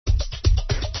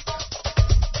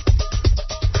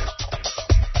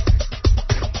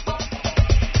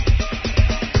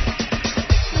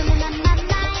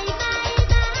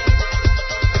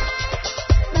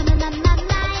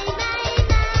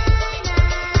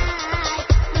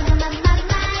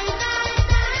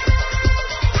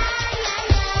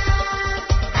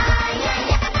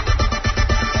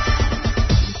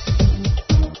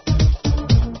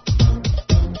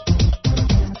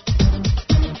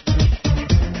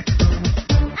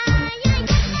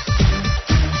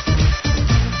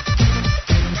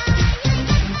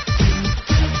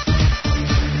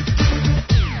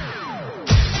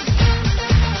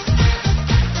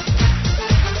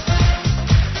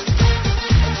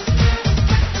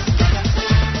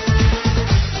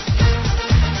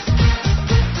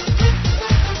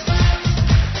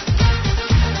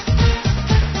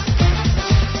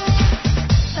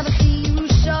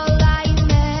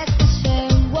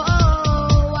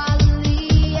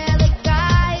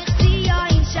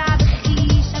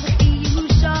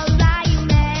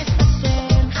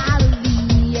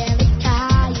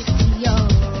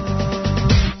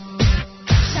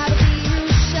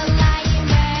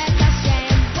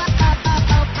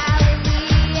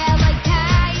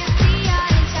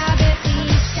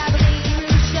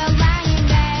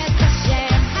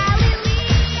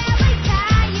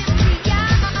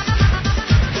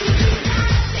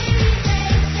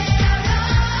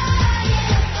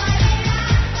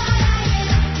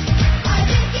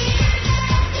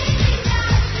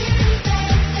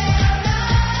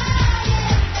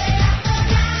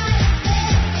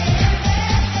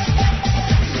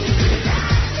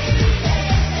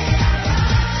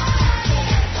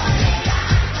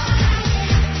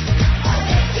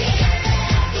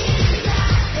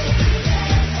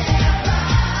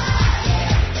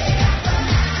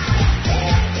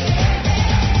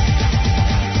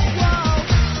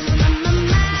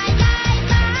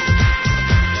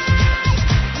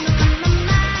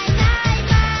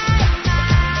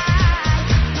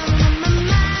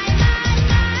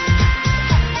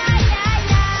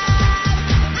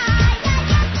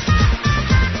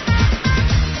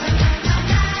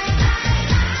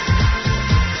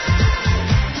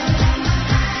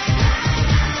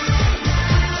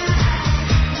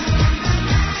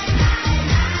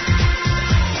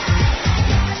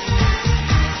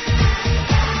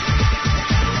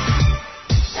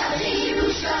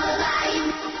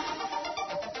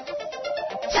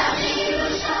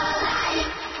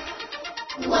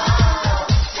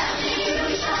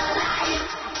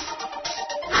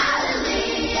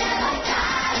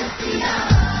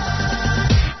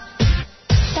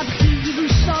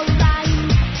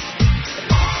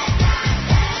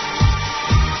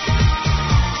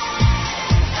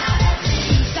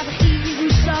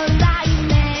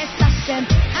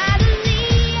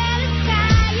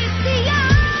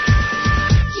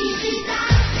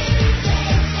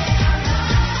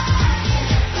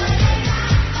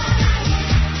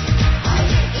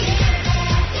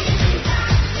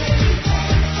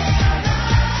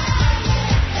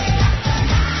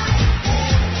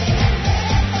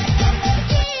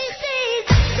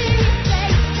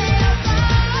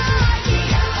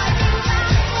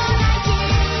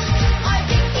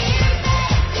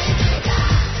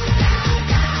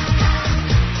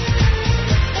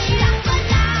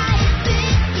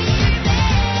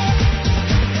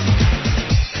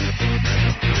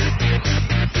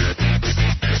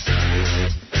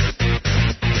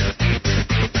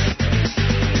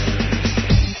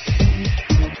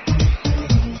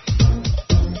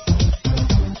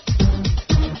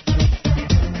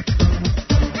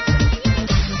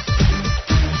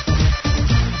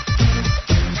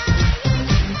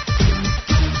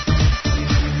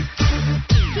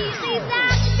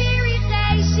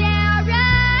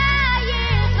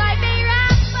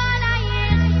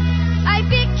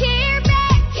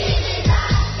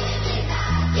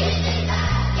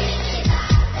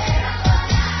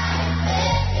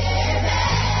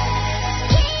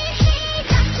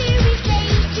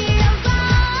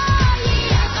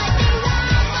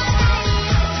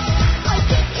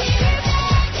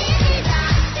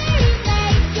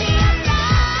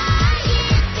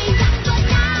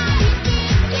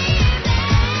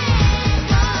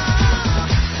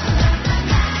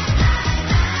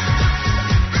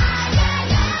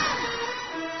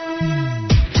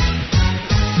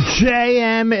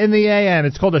JM in the AM.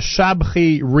 It's called a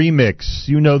Shabchi Remix.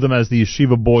 You know them as the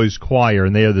Yeshiva Boys Choir,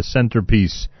 and they are the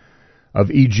centerpiece of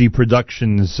EG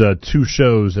Productions' two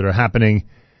shows that are happening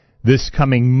this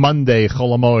coming Monday,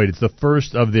 Chol Hamoed. It's the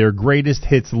first of their Greatest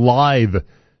Hits Live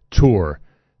tour.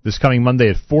 This coming Monday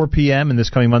at 4 p.m. and this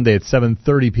coming Monday at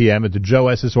 7:30 p.m. at the Joe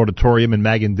Esses Auditorium in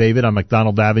Magen David on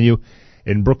McDonald Avenue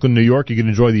in Brooklyn, New York. You can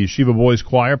enjoy the Yeshiva Boys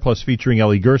Choir, plus featuring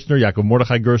Eli Gerstner, Yaakov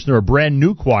Mordechai Gerstner, a brand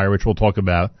new choir, which we'll talk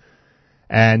about.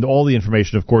 And all the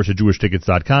information, of course, at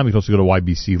JewishTickets.com. You can also go to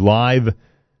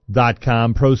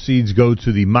YBCLive.com. Proceeds go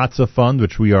to the Matzah Fund,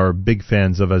 which we are big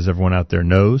fans of, as everyone out there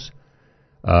knows.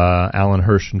 Alan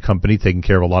Hirsch and company taking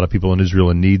care of a lot of people in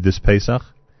Israel in need this Pesach.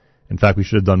 In fact, we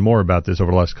should have done more about this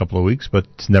over the last couple of weeks, but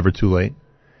it's never too late.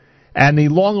 And the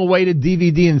long-awaited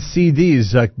DVD and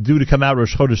CDs due to come out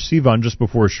Rosh Chodesh Sivan just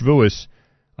before Shavuos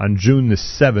on June the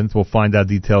 7th. We'll find out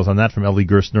details on that from Eli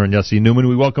Gerstner and Yossi Newman.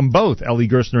 We welcome both Eli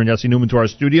Gerstner and Yossi Newman to our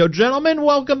studio. Gentlemen,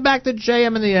 welcome back to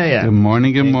JM in the AM. Good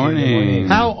morning, good morning.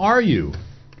 How are you?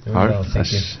 Well,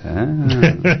 thank you.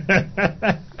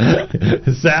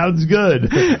 Sounds good.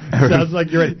 Sounds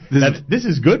like you're ready. This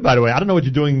is good, by the way. I don't know what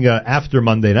you're doing after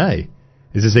Monday night.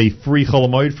 Is this a free Chol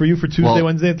Hamoed for you for Tuesday,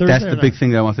 Wednesday, and Thursday? That's the big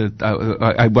thing that I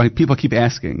wanted. People keep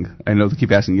asking. I know they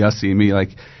keep asking Yossi and me,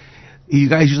 like, you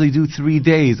guys usually do 3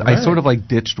 days. Right. I sort of like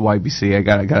ditched YBC.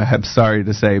 I'm sorry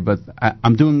to say, but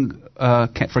I'm doing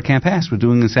for Camp Hask. We're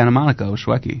doing in Santa Monica,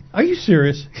 Oshweki. Are you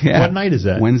serious? Yeah. What night is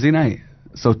that? Wednesday night.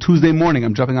 So Tuesday morning,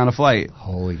 I'm jumping on a flight.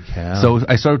 Holy cow. So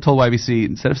I sort of told YBC,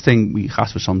 instead of saying we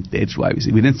chas v'shalom ditched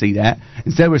YBC, we didn't say that.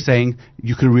 Instead, we're saying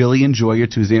you can really enjoy your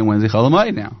Tuesday and Wednesday Chol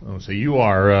Hamoed now. Oh, so you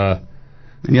are... and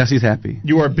Yossi's happy.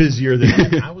 You are busier than...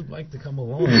 I would like to come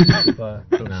along, but...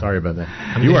 No. Sorry about that.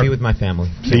 I'm going to be with my family.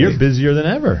 So you're busier than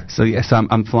ever. So yes,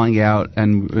 I'm flying out,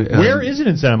 and... where is it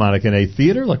in Santa Monica? In a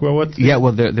theater? Like, what? Yeah,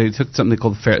 well, they took something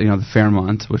called the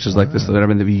Fairmont, which is like this. They have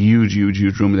a huge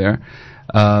room there.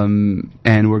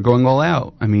 And we're going all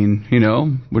out. I mean,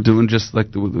 we're doing just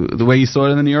like the way you saw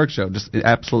it in the New York show, just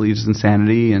absolutely just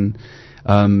insanity. And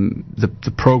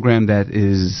the program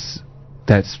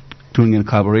that's doing in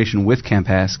collaboration with Camp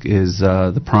Hask is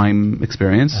the Prime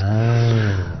Experience.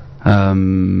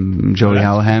 Jody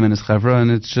Hallahan and his chevra,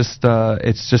 and it's just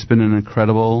been an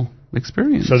incredible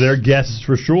experience. So their guests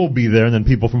for sure will be there, and then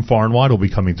people from far and wide will be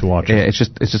coming to watch it. Yeah, it's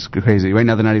just crazy. Right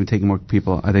now they're not even taking more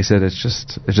people. They said it's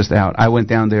just out. I went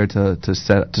down there to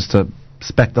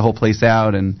spec the whole place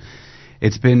out, and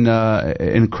it's been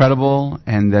incredible,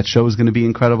 and that show is going to be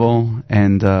incredible.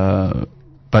 And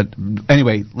but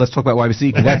anyway, let's talk about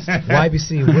YBC, because that's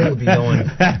YBC will be going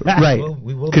right.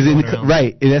 We will be going around.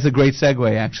 Right. That's a great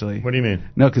segue, actually. What do you mean?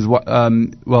 No, because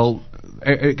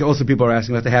also people are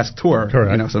asking about the Hask tour.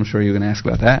 Correct. So I'm sure you're going to ask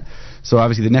about that. So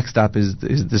obviously the next stop is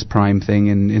this Prime thing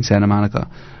in Santa Monica.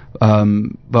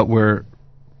 But we're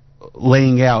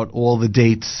laying out all the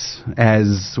dates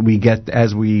as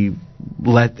we're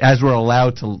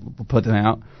allowed to put them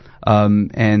out.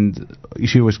 And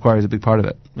Yeshiva Choir is a big part of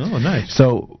it. Oh, nice.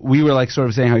 So we were like sort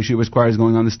of saying how Yeshiva Choir is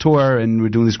going on this tour, and we're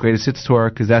doing this Greatest Hits tour,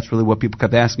 because that's really what people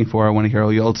kept asking for. I want to hear all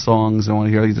the old songs. I want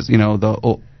to hear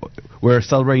we're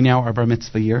celebrating now our Bar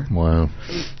Mitzvah year. Wow.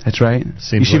 That's right.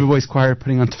 Yeshiva Boys Choir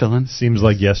putting on tefillin. Seems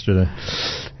like yesterday.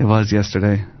 It was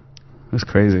yesterday. It was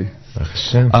crazy.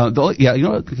 You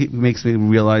know what makes me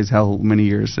realize how many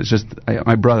years? It's just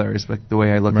my brother is like the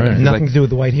way I look at it. Nothing to do with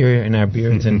the white hair in our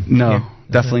beards and no,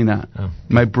 definitely not. Oh.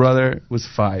 My brother was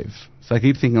 5, so I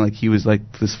keep thinking like he was like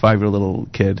this 5-year-old little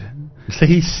kid. So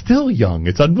he's still young.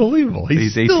 It's unbelievable.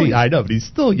 He's 18. I know, but he's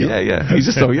still young. Yeah. He's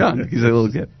just so young. He's a little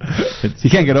kid. He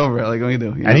can't get over it. Like what do you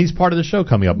do? And he's part of the show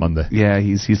coming up Monday. Yeah,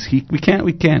 we can't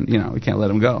let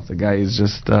him go. The guy is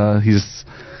just he's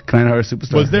kind of our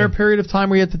superstar. Was there a period of time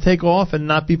where he had to take off and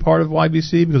not be part of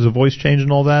YBC because of voice change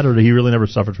and all that, or did he really never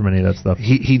suffer from any of that stuff?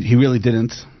 He really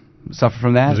didn't suffer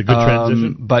from that. It was a good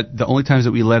transition. But the only times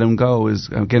that we let him go is,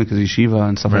 again, because yeshiva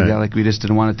and stuff like that. Like, we just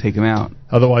didn't want to take him out.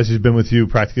 Otherwise, he's been with you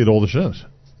practically at all the shows.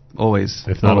 Always.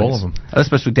 If not all of them.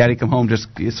 Especially Daddy Come Home, just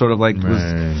sort of like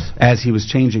was, as he was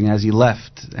changing, as he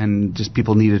left, and just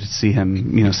people needed to see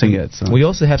him, sing it. So. We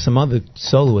also have some other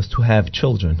soloists who have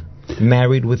children,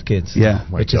 married with kids. Yeah.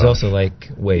 Which is also like,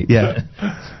 wait. Yeah.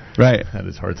 Right. That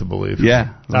is hard to believe.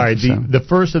 Yeah. All right. The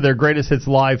first of their Greatest Hits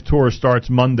live tour starts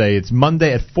Monday. It's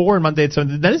Monday at 4 and Monday at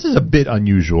 7. Now, this is a bit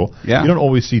unusual. Yeah. You don't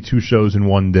always see 2 shows in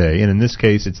one day. And in this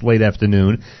case, it's late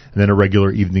afternoon and then a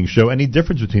regular evening show. Any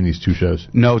difference between these 2 shows?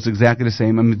 No, it's exactly the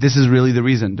same. I mean, this is really the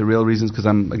reason. The real reason is because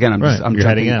I'm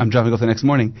jumping off the next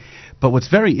morning. But what's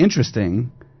very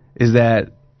interesting is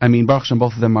that, Baruch Hashem,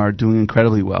 both of them are doing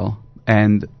incredibly well.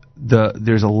 And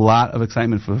there's a lot of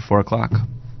excitement for 4 o'clock.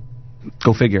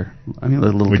 Go figure. I mean,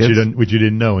 little which kids. you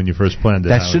didn't know when you first planned it.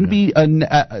 That shouldn't be,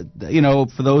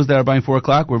 for those that are buying 4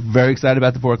 o'clock, we're very excited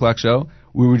about the 4 o'clock show.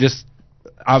 We were just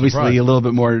obviously Surprised. a little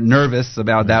bit more nervous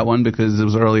about that one because it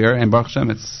was earlier, and Baruch Hashem,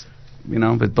 it's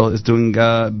doing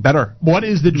better. What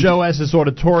is the Joe Esses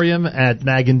Auditorium at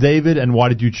Nag & David, and why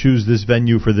did you choose this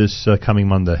venue for this coming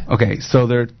Monday? Okay, so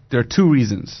there are 2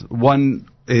 reasons. One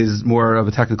is more of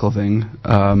a technical thing.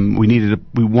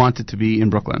 We want it to be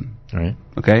in Brooklyn. All right.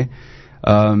 Okay,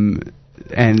 and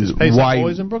Is Pesach why?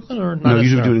 always in Brooklyn or not? No,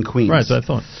 usually we do necessarily? it in Queens. Right, so I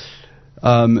thought.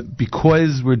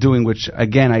 Because we're doing, which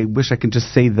again, I wish I could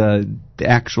just say the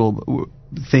actual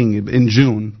thing in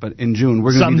June, but in June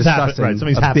we're going to be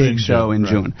discussing a big show in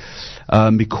June.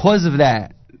 Because of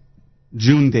that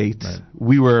June date,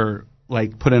 we were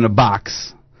put in a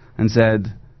box and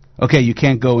said, okay, you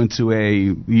can't go into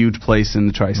a huge place in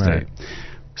the tri-state. Right.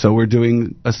 So we're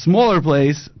doing a smaller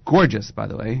place, gorgeous, by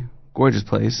the way, gorgeous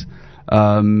place,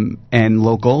 and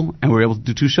local, and we're able to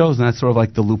do 2 shows, and that's sort of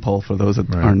like the loophole for those that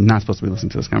are not supposed to be listening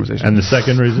to this conversation. And the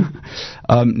second reason?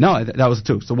 No, that was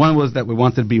 2. So one was that we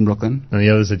wanted to be in Brooklyn. And the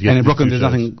other is that in Brooklyn there's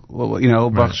nothing,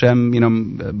 Baruch Hashem,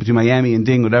 between Miami and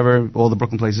Ding, whatever, all the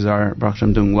Brooklyn places are, Baruch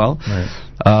Hashem, doing well. Right.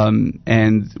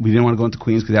 And we didn't want to go into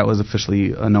Queens because that was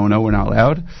officially a no-no, we're not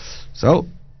allowed. So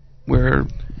we're...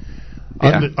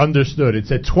 Yeah. Understood.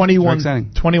 It's at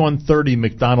 2130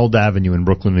 McDonald Avenue in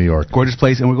Brooklyn, New York. Gorgeous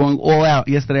place, and we're going all out.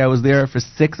 Yesterday I was there for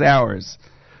 6 hours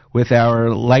with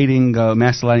our lighting,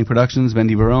 Master Lighting Productions,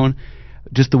 Bendy Barone.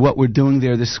 Just to what we're doing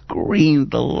there, the screen,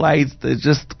 the lights, they're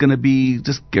just going to be,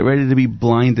 just get ready to be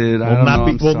blinded. Will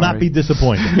not be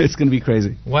disappointed. It's going to be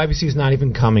crazy. YBC's not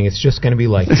even coming. It's just going to be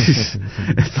like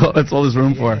that's all there's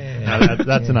room for.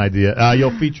 That's an idea.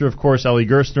 You'll feature, of course, Eli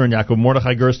Gerstner and Yaakov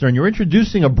Mordechai Gerstner, and you're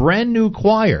introducing a brand new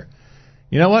choir.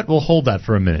 You know what? We'll hold that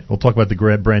for a minute. We'll talk about the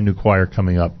brand new choir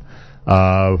coming up.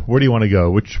 Where do you want to go?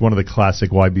 Which one of the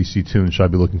classic YBC tunes should I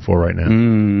be looking for right now? I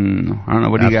don't know.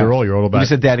 What do you got? After all, you're all about... You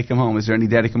said Daddy Come Home. Is there any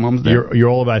Daddy Come Homes there? You're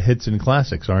all about hits and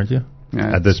classics, aren't you?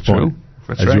 Yeah, at this point. True.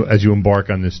 That's right. As you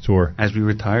embark on this tour. As we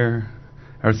retire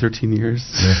our 13 years.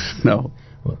 Yeah. No.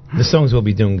 Well, the songs we'll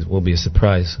be doing will be a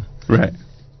surprise. Right.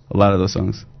 A lot of those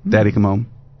songs. Daddy Come Home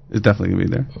is definitely going to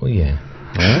be there. Oh, yeah.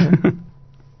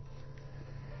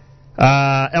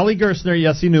 Eli Gerstner,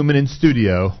 Yossi Newman in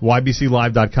studio,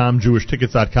 ybclive.com,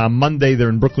 jewishtickets.com. Monday, they're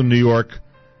in Brooklyn, New York,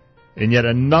 in yet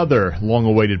another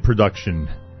long-awaited production.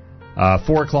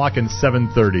 4 o'clock and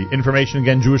 7:30. Information,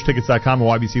 again, jewishtickets.com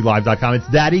or ybclive.com. It's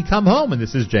Daddy Come Home, and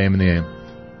this is JM in the AM.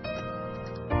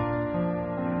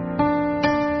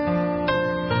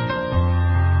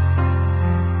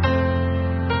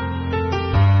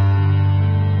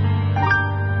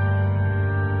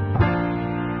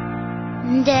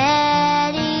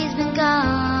 Daddy's been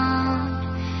gone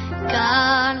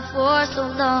for so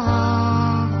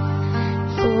long.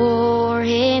 For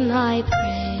him I pray.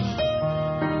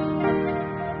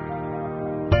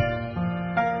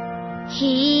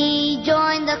 He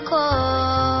joined the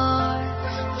corps,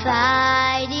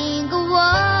 fighting a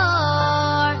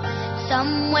war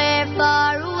somewhere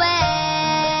far away.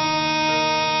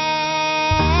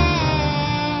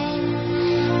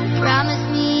 Promised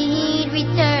me he'd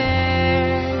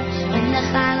return when the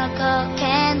Hanukkah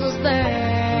candles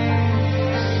burn.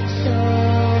 So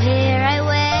here I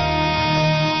wait.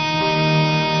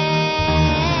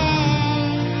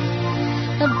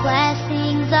 The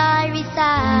blessings I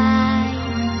recite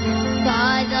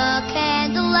by the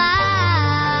candlelight,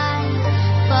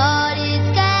 but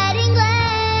it's getting late.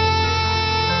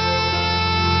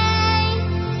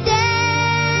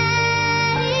 Daddy,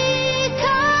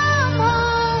 come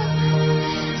home,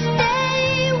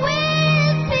 stay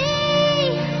with me.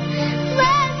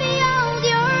 Let me hold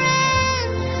your hand,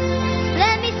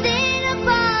 let me sit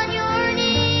upon your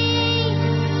knee.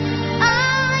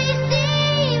 I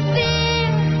see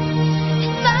fear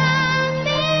in my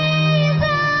mirror.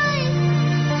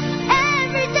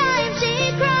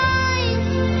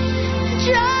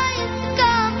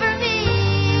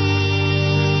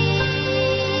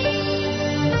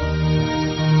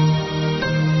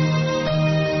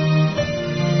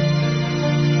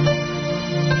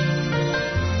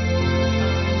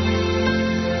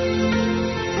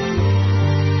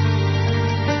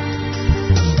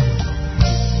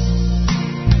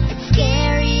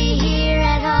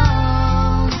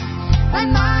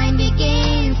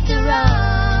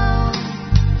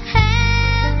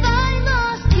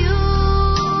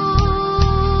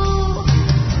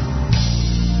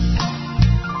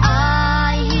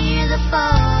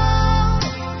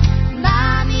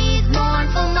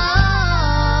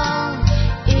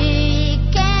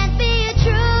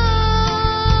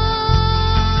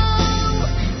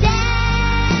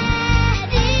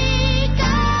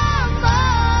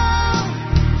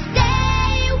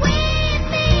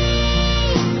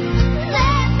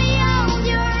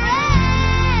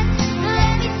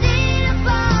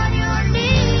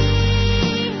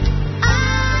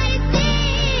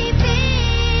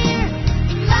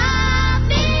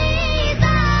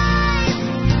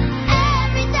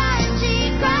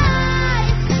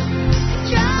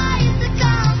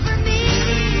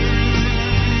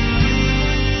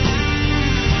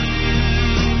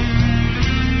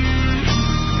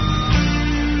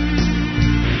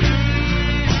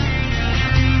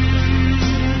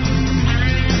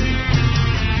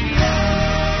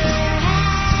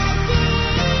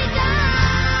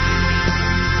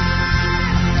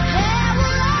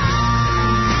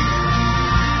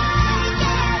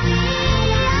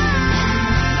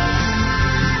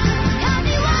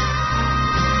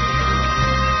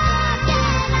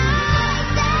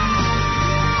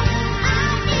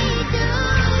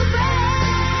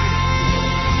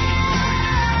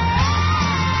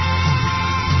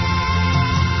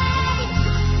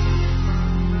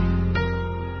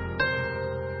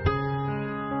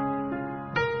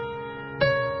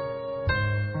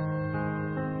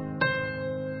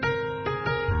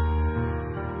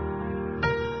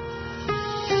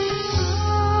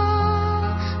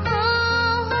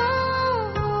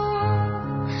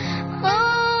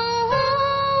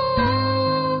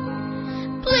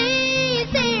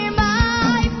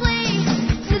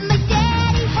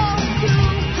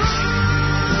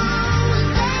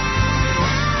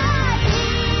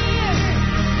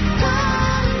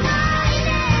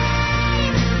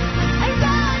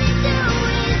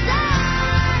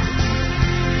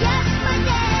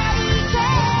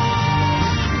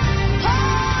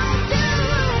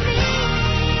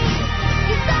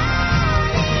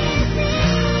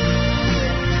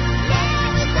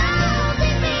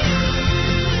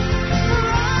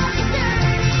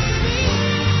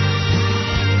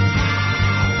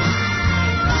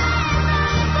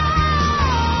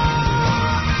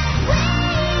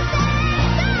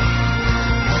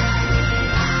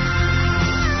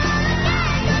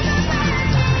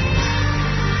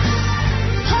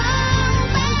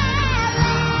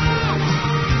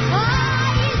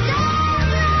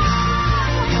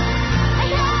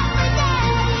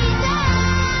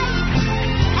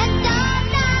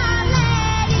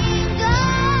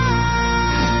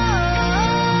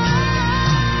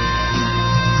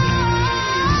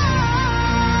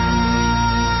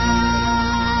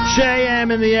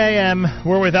 JM in the AM.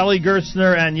 We're with Ellie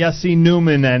Gerstner and Yossi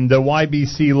Newman and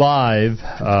YBC Live,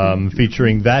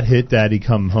 featuring that hit, Daddy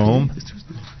Come Home,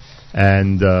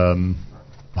 and a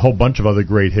whole bunch of other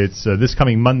great hits. This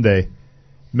coming Monday,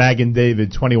 Mag and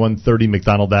David, 2130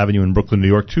 McDonald Avenue in Brooklyn, New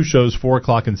York. 2 shows, 4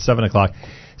 o'clock and 7 o'clock.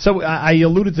 So I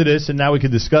alluded to this, and now we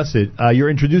can discuss it. You're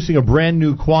introducing a brand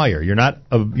new choir. You're not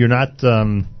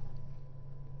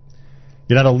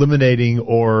eliminating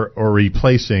or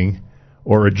replacing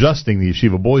or adjusting the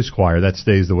Yeshiva Boys Choir. That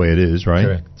stays the way it is, right?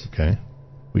 Correct. Okay.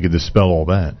 We could dispel all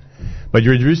that. But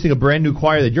you're introducing a brand new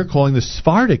choir that you're calling the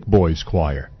Sephardic Boys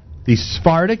Choir. The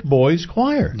Sephardic Boys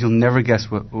Choir. You'll never guess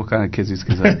what kind of kids these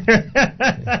kids are.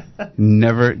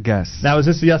 Never guess. Now, is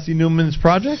this Yossi Newman's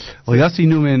project? Well, Yossi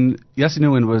Newman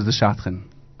was the Shadchan.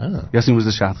 Oh. Yossi Newman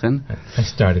was the Shadchan. I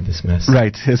started this mess.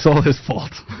 Right. It's all his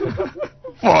fault.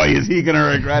 Boy, is he going to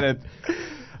regret it.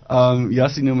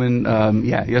 Yossi Newman,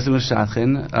 Yossi was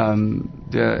Shadchan,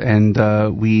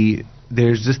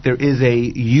 there is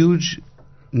a huge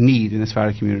need in the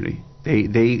Sephardic community.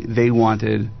 They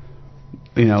wanted,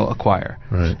 a choir,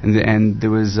 right? And there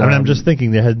was. I'm just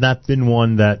thinking there has not been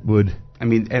one that would.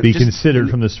 Be considered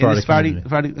from the Sephardic community.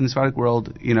 In the Sephardic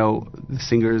world, the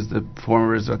singers, the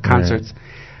performers, the concerts. Right.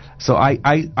 So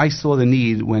I saw the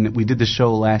need when we did the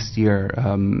show last year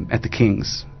at the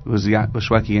Kings. It was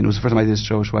Shweki, and it was the first time I did this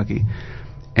show with Shweki.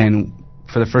 And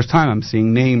for the first time, I'm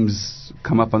seeing names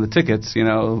come up on the tickets,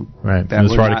 right, that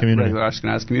were not regular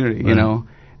Ashkenaz community, right. And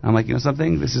I'm like,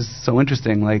 something, this is so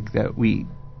interesting, like that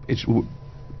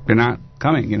they're not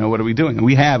coming, what are we doing? And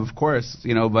we have, of course,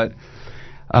 but,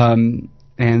 and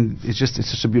it's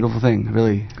such a beautiful thing,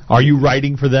 really. Are you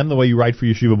writing for them the way you write for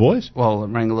Yeshiva Boys? Well,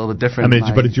 I'm writing a little bit different.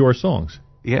 But it's your songs.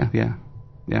 Yeah.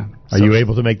 Are you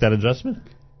able to make that adjustment?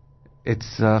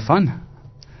 It's fun.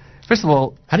 First of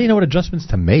all, how do you know what adjustments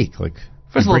to make? First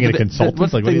of all, bring in a consultant.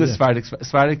 What's the thing with Sephardic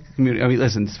community?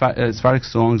 Listen, Sephardic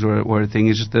songs or a thing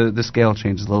is just the scale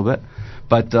changes a little bit,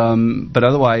 but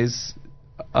otherwise,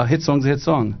 a hit song's a hit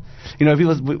song. If you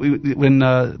listen,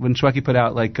 when Shweki put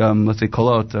out let's say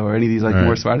Kolot or any of these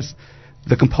more Sephardic,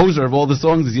 the composer of all the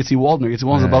songs is Yitzi Waldner. Yitzi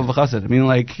Waldner's above Chassid.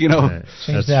 Right.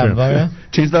 Change the Avara.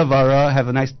 Change the Avara. Have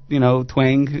a nice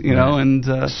twang. And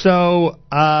so.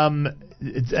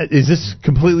 Is this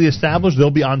completely established? They'll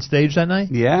be on stage that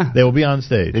night? Yeah. They will be on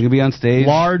stage. They can be on stage.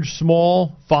 Large,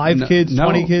 small, 5 kids,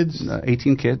 20 kids?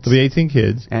 18 kids. There'll be 18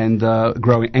 kids. And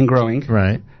growing.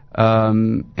 Right.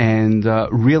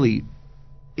 Really,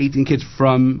 18 kids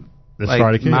from the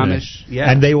Sephardic community.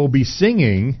 Yeah. And they will be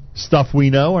singing stuff we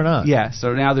know or not? Yeah,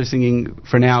 so now they're singing,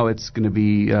 for now it's going to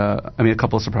be, a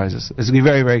couple of surprises. It's going to be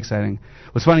very, very exciting.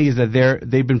 What's funny is that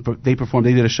they performed,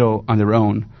 they did a show on their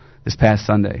own this past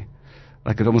Sunday.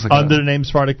 Under the name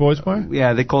Sephardic Boys Choir?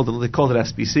 Yeah, they called it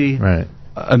SBC. Right.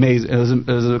 Amazing. It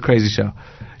was a crazy show.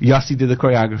 Yossi did the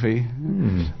choreography,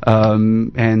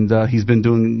 and he's been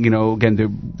doing. Again,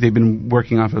 they've been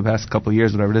working on for the past couple of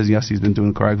years, whatever it is. Yossi's been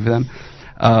doing the choreography for them,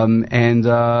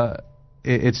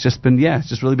 it's just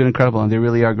really been incredible, and they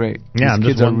really are great. Yeah, these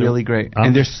kids are really great,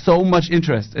 and there's so much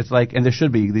interest. It's and there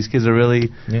should be. These kids are really.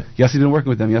 Yeah. Yossi's been working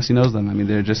with them. Yossi knows them.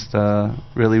 They're just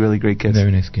really, really great kids. Very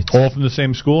nice kids. All from the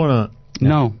same school or not?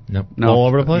 No. All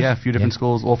over the place? Yeah, a few different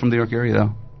schools, all from the York area,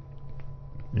 though.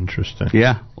 Interesting.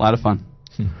 Yeah, a lot of fun.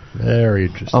 Very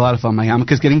interesting. A lot of fun. My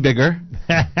yarmulke's getting bigger.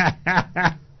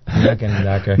 I'm not getting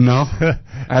darker. No. I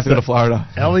have to go to Florida.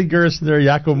 Ellie Gerstner,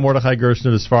 Yaakov Mordechai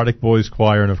Gerstner, the Sephardic Boys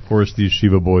Choir, and, of course, the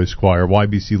Yeshiva Boys Choir.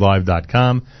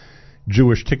 YBCLive.com,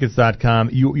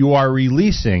 JewishTickets.com. You are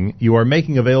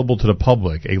making available to the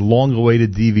public a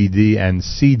long-awaited DVD and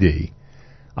CD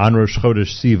on Rosh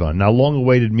Chodesh Sivan. Now,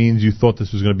 long-awaited means you thought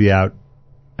this was going to be out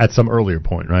at some earlier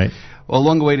point, right? Well,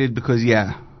 long-awaited because,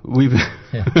 we've...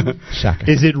 Shocking.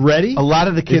 Is it ready? A lot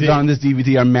of the kids on this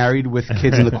DVD are married with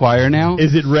kids in the choir now.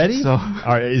 Is it ready? So,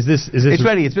 is this? It's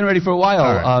ready. It's been ready for a while.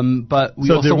 Right. But we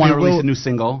also want to release a new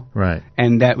single. Right.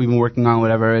 And that we've been working on,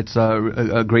 whatever. It's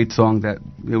a great song that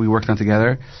we worked on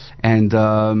together. And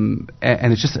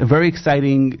it's just a very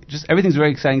exciting, everything's a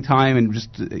very exciting time, and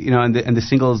and the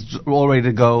single is all ready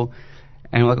to go.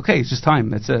 And we're like, okay, it's just time.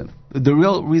 That's it. The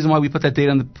real reason why we put that date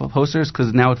on the poster is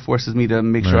because now it forces me to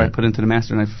make sure I put it into the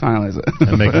master and I finalize it.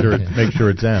 And make sure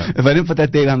it's out. If I didn't put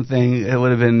that date on the thing, it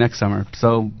would have been next summer.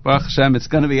 So, Baruch Hashem, it's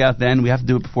going to be out then. We have to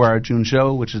do it before our June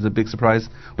show, which is a big surprise,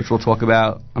 which we'll talk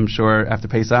about, I'm sure, after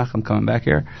Pesach. I'm coming back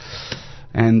here.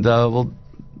 And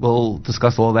we'll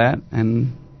discuss all that.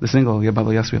 And the single,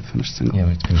 Baba Yas, we have to finish the single.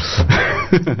 Yeah, it's good.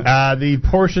 The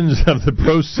portions of the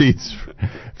proceeds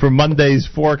for Monday's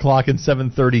 4 o'clock and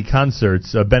 7:30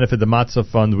 concerts benefit the Matzah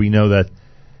Fund. We know that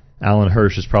Alan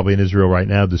Hirsch is probably in Israel right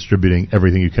now distributing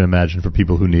everything you can imagine for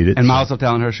people who need it. And Mazel Tov to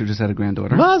Alan Hirsch, who just had a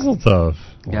granddaughter. Mazel Tov.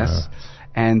 Yes. Wow.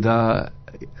 And,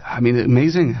 I mean,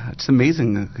 amazing. It's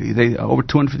amazing. They over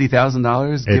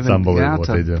 $250,000. It's unbelievable what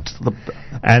they do.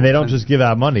 And they don't just give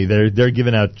out money. They're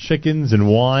giving out chickens and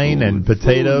wine and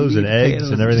potatoes and eggs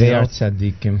and everything They are else.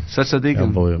 tzaddikim. Such tzaddikim.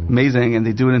 Unbelievable. Amazing. And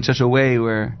they do it in such a way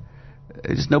where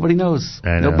just nobody knows.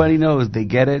 I know. Nobody knows. They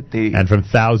get it. And from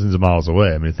thousands of miles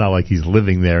away. I mean, it's not like he's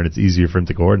living there and it's easier for him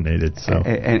to coordinate it. So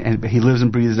and he lives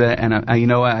and breathes it. And you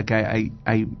know what? Like I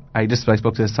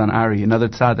spoke to his son Ari, another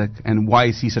tzaddik. And why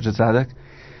is he such a tzaddik?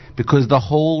 Because the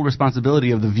whole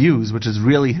responsibility of the views, which is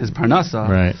really his parnassa,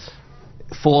 right,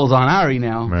 falls on Ari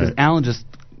now. Because Right. Alan just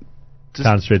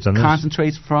concentrates on this.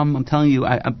 Concentrates from. I'm telling you,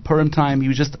 Purim time.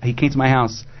 He came to my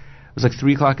house. It was like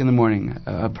 3:00 in the morning,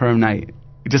 Purim night.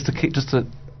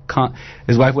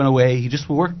 His wife went away. He just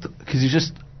worked because he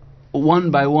just one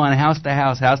by one, house to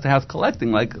house,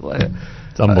 collecting like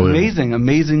It's unbelievable.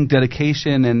 amazing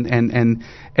dedication and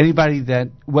anybody that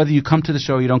whether you come to the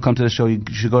show or you don't come to the show, you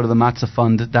should go to the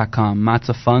matzahfund.com,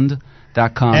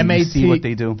 matzahfund.com, and see what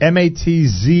they do.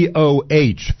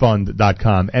 MATZOH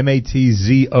fund.com,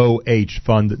 MATZOH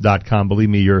fund.com. Believe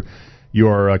me,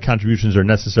 your contributions are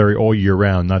necessary all year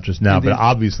round, not just now, but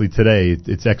obviously today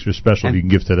it's extra special if you can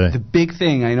give today. The big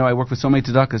thing, I know I work with so many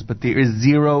tzedakahs, but there is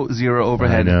zero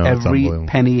overhead. I know, it's every unbelievable.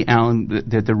 penny, Alan,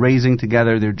 that they're raising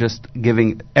together, they're just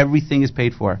giving, everything is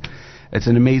paid for. It's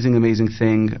an amazing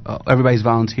thing. Everybody's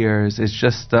volunteers. It's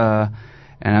just,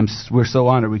 we're so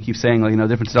honored. We keep saying,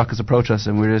 different tzedakahs approach us,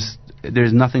 and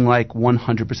there's nothing like 100%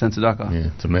 tzedakah.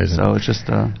 Yeah, it's amazing. So it's just...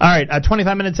 All right,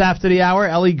 25 minutes after the hour,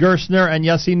 Ellie Gerstner and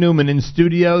Yossi Newman in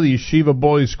studio. The Yeshiva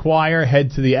Boys Choir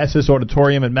head to the SS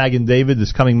Auditorium at Magen David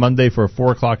this coming Monday for a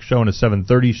 4 o'clock show and a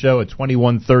 7:30 show at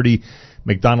 2130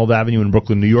 McDonald Avenue in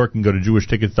Brooklyn, New York. You can go to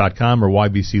jewishtickets.com or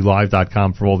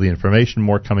ybclive.com for all the information.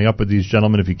 More coming up with these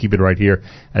gentlemen if you keep it right here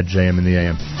at JM in the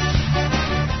AM.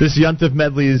 This Yontif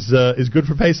medley is good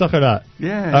for Pesach or not?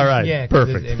 Yeah. All right. Yeah, 'cause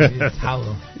perfect. it's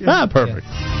hollow. Perfect.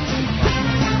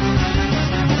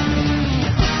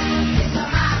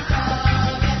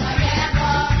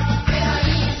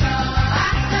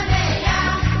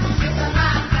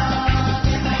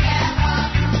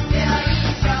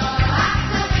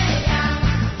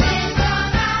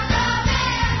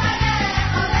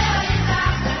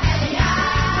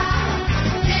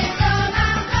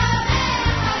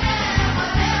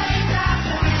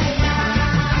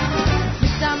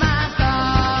 Samachto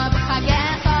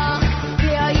b'chagecho,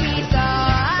 v'yoyito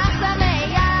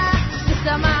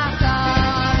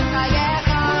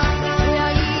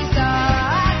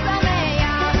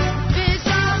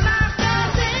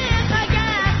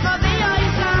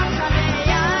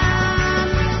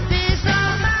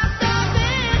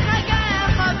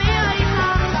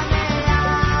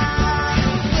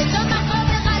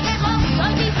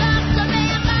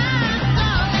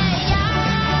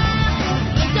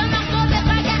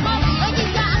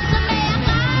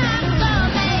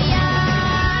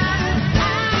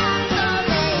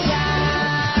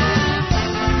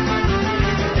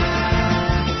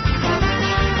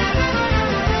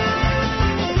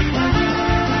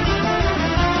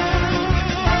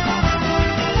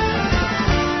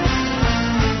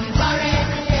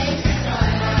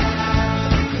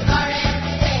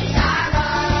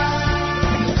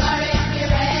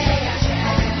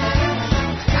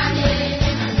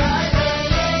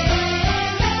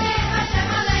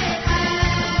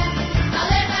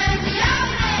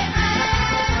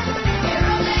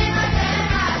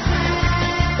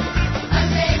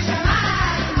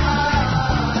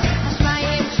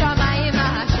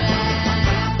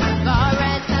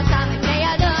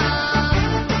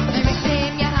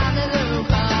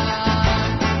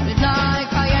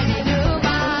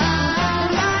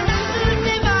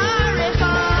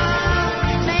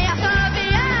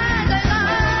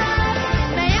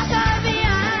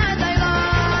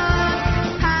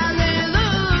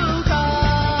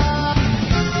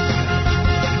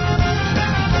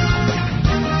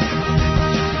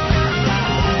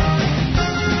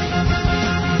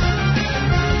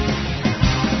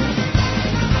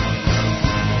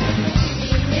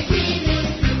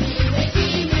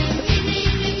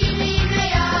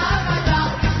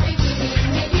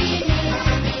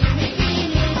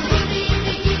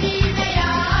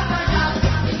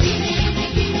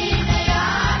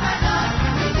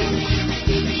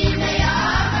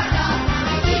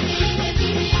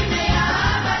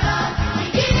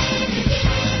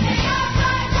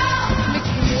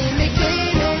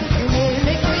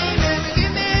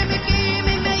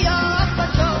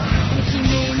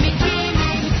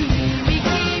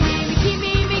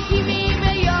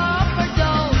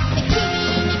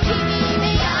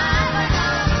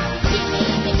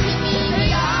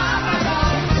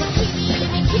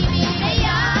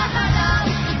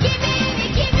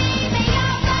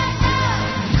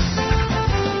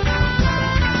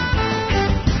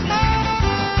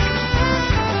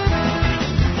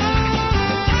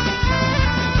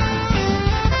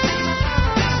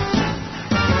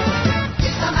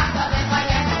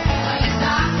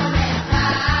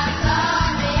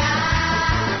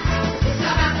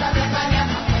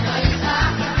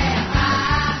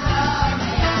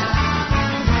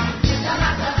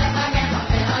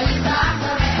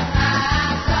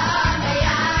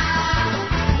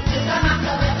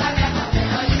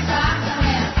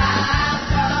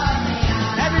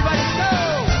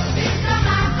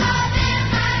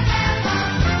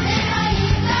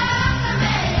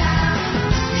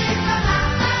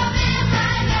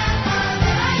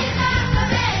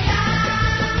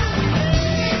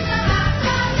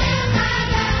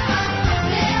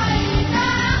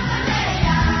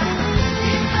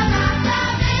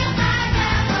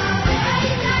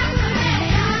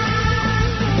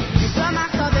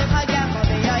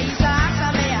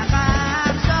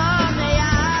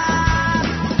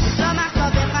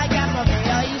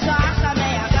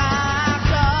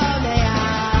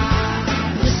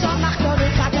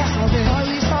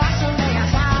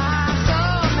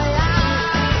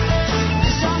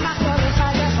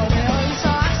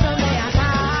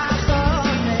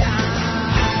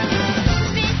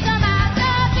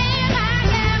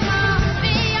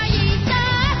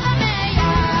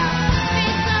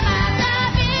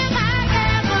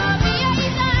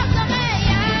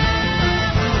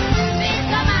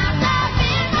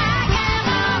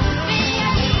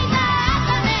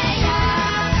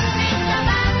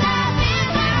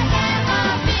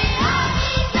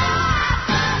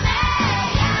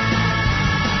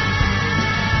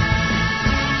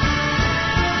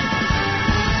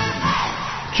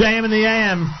JM in the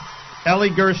AM. Ellie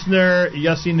Gerstner,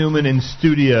 Yossi Newman in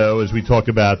studio as we talk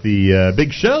about the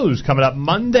big shows coming up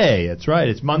Monday. That's right.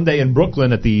 It's Monday in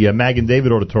Brooklyn at the Magen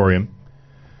David Auditorium,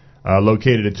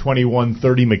 located at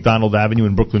 2130 McDonald Avenue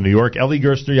in Brooklyn, New York. Ellie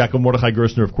Gerstner, Yaakov Mordechai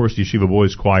Gerstner, of course, the Yeshiva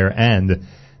Boys Choir, and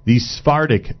the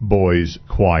Sephardic Boys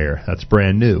Choir. That's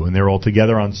brand new. And they're all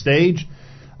together on stage.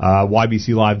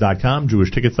 YBCLive.com,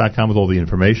 JewishTickets.com with all the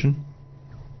information.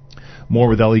 More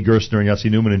with Ellie Gerstner and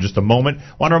Yossi Newman in just a moment.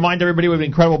 Want to remind everybody we have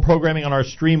incredible programming on our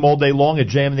stream all day long at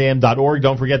jmintheam.org.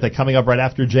 Don't forget that coming up right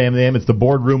after JM in the AM, it's the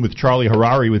Boardroom with Charlie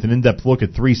Harari with an in-depth look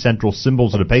at 3 central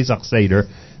symbols of the Pesach Seder,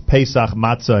 Pesach,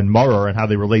 Matzah, and Maror, and how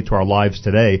they relate to our lives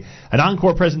today. An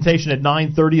encore presentation at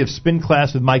 9:30 of Spin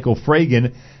Class with Michael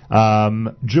Fragan.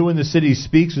 Jew in the City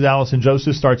Speaks with Allison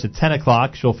Joseph starts at 10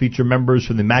 o'clock. She'll feature members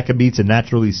from the Maccabees and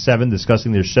Naturally 7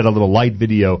 discussing their Shed a Little Light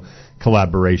video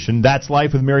collaboration. That's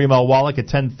Life with Miriam L. Wallach at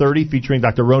 10:30, featuring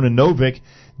Dr. Ronan Novick,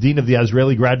 Dean of the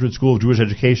Azrieli Graduate School of Jewish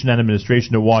Education and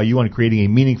Administration at YU, on creating a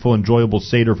meaningful, enjoyable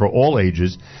Seder for all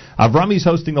ages. Avrami's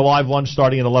hosting the live lunch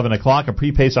starting at 11 o'clock, a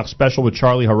pre-Pesach special with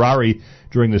Charlie Harari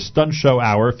during the Stunt Show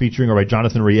Hour, featuring Rabbi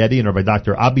Jonathan Rietti and Rabbi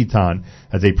Dr. Abitan,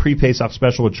 as a pre-Pesach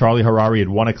special with Charlie Harari at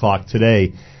 1 o'clock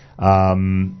today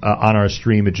on our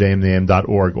stream at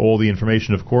jmnam.org. All the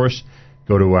information, of course,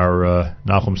 go to our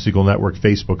Nachum Segal Network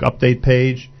Facebook update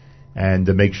page, and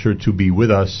make sure to be with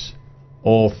us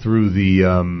all through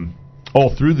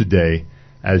the day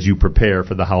as you prepare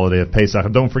for the holiday of Pesach.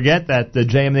 And don't forget that the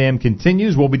JM in the AM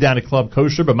continues. We'll be down at Club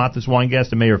Kosher, but Matis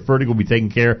Weingast and Mayor Fertig will be taking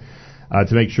care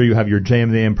to make sure you have your JM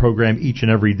in the AM program each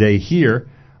and every day here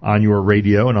on your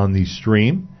radio and on the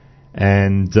stream.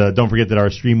 And don't forget that our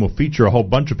stream will feature a whole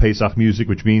bunch of Pesach music,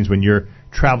 which means when you're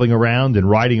traveling around and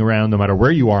riding around, no matter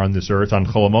where you are on this earth, on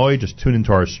Chol Hamoed, just tune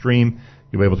into our stream.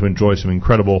 You'll be able to enjoy some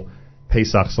incredible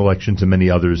Pesach selections and many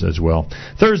others as well.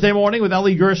 Thursday morning with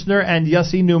Ellie Gerstner and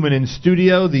Yossi Newman in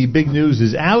studio. The big news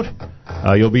is out.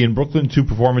 You'll be in Brooklyn. 2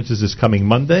 performances this coming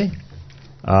Monday.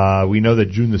 We know that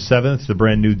June the 7th, the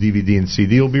brand new DVD and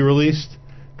CD will be released.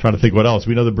 Trying to think what else.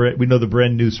 We know the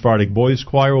brand new Sephardic Boys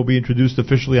Choir will be introduced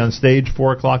officially on stage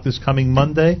 4 o'clock this coming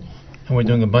Monday. And we're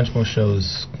doing a bunch more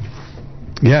shows.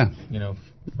 Yeah.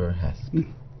 For Hath.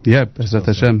 Yeah, B'ezrat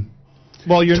Hashem.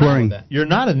 Well, touring. You're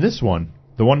not in this one.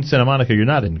 The one in Santa Monica you're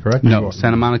not in, correct? No,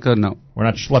 Santa Monica, no. We're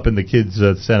not schlepping the kids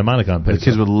to Santa Monica on Pesach. The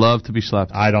kids would love to be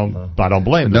schlepped. I don't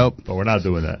blame them. Nope. But we're not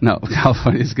doing that. No,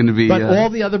 California is going to be... But all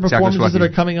the other performances that are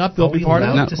coming up, they'll be part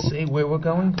of it? to say where we're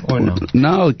going, or no?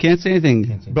 No, can't say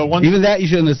anything. But once, even that you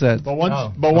shouldn't have said. But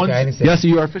once, yes,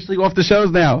 you are officially off the shows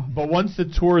now. But once the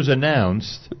tour is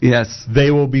announced, yes,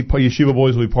 they will be. Yeshiva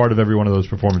Boys will be part of every one of those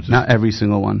performances. Not every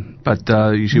single one, but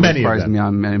Yeshiva requires me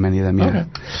on many of them. Yeah, okay.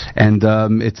 And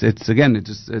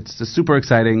it's super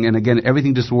exciting, and again,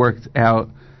 everything just worked out.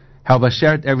 How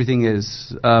bashert everything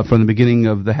is from the beginning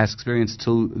of the Hask experience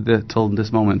till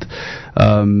this moment,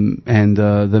 and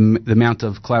the amount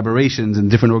of collaborations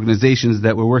and different organizations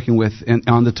that we're working with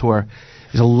on the tour.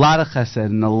 There's a lot of chesed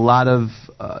and a lot of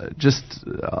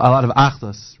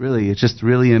achdus. Really, it's just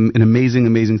really an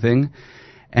amazing thing.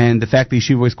 And the fact that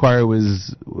Yeshiva Boys Choir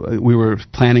we were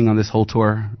planning on this whole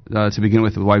tour to begin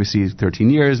with YBC 13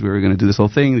 years. We were going to do this whole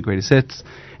thing, the greatest hits,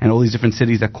 and all these different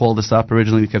cities that called us up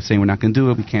originally. We kept saying we're not going to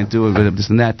do it, we can't do it, but this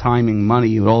and that, timing,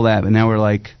 money, and all that. But now we're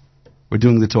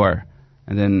doing the tour,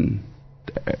 and then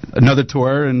another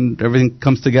tour, and everything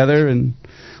comes together, and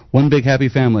one big happy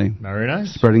family. Very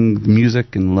nice. Spreading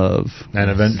music and love, and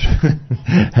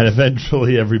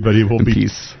eventually everybody will be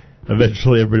peace.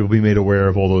 Eventually, everybody will be made aware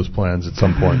of all those plans at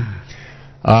some point.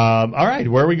 All right,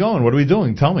 where are we going? What are we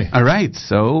doing? Tell me. All right,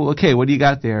 so, okay, what do you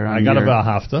got there? I got about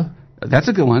Hafta. That's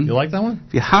a good one. You like that one?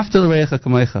 Hafta l'recha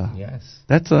kamecha. Yes.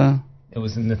 That's It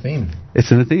was in the theme. It's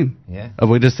in the theme. Yeah. Of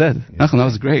what we just said. Yeah. That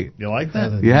was great. You like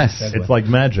that? Yes. It's like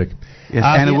magic. Yes,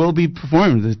 and it will be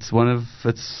performed. It's on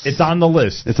the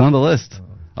list. It's on the list.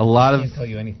 I can't tell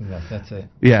you anything else. That's it.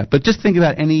 Yeah, but just think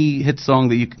about any hit song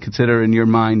that you can consider in your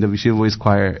mind of Yeshiva Boys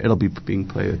Choir. It'll be being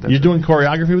played. You're doing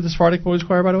choreography with the Sephardic Boys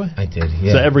Choir, by the way? I did,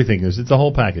 yeah. So everything it's a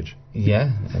whole package.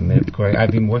 Yeah,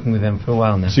 I've been working with them for a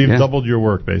while now. So you've doubled your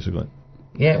work, basically.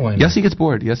 Yeah, why not? Yes, he gets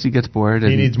bored.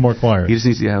 He needs more choirs. He just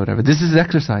needs whatever. This is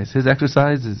exercise. His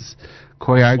exercise is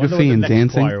choreography and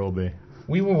dancing. Choir will be.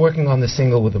 We were working on the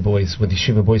single with the boys, with the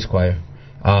Yeshiva Boys Choir.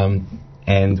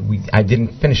 And I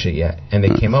didn't finish it yet. And they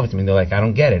came up to me and they're like, I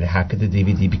don't get it. How could the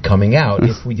DVD be coming out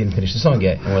if we didn't finish the song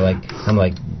yet? And I'm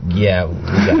like, yeah,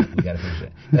 we got to finish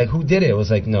it. Like, who did it? It was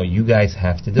like, no, you guys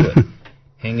have to do it.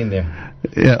 Hang in there.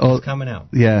 Yeah, It's coming out.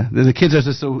 Yeah, the kids are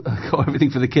just so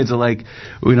everything for the kids are like,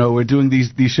 we're doing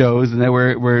these shows, and then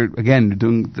we're again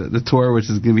doing the tour, which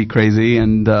is going to be crazy,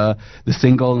 and the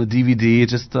single and the DVD.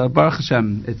 It's just Baruch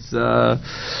Hashem. It's a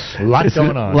lot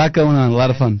going on. A lot going on. A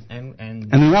lot of fun.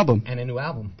 And a new album. And a new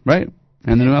album. Right.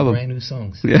 And the new album. Brand new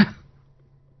songs. Yeah.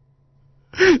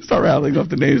 Start rattling off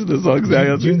the names of the songs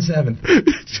now. June 7th.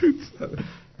 June 7th.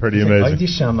 Pretty amazing. Oidi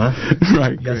Shama.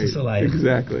 Right. Yossi Salayah.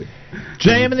 Exactly.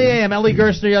 JM in the AM, Ellie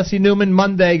Gerstner, Yossi Newman,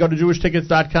 Monday. Go to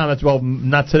JewishTickets.com. That's, well,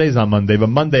 not today's on Monday, but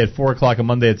Monday at 4 o'clock and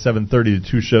Monday at 7:30. The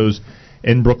two shows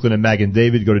in Brooklyn and Mag and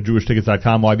David. Go to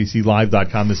JewishTickets.com,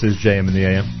 YBCLive.com. This is JM in the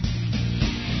AM.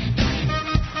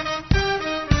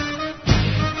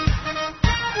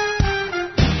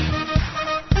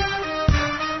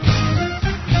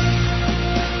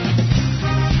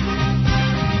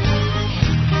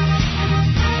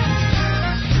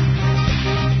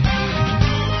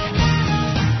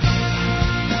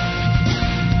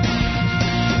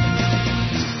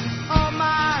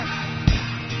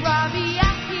 Rabbi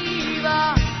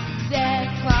Akiva, Zeh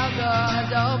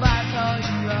Klagos, Obato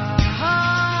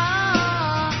Yirah.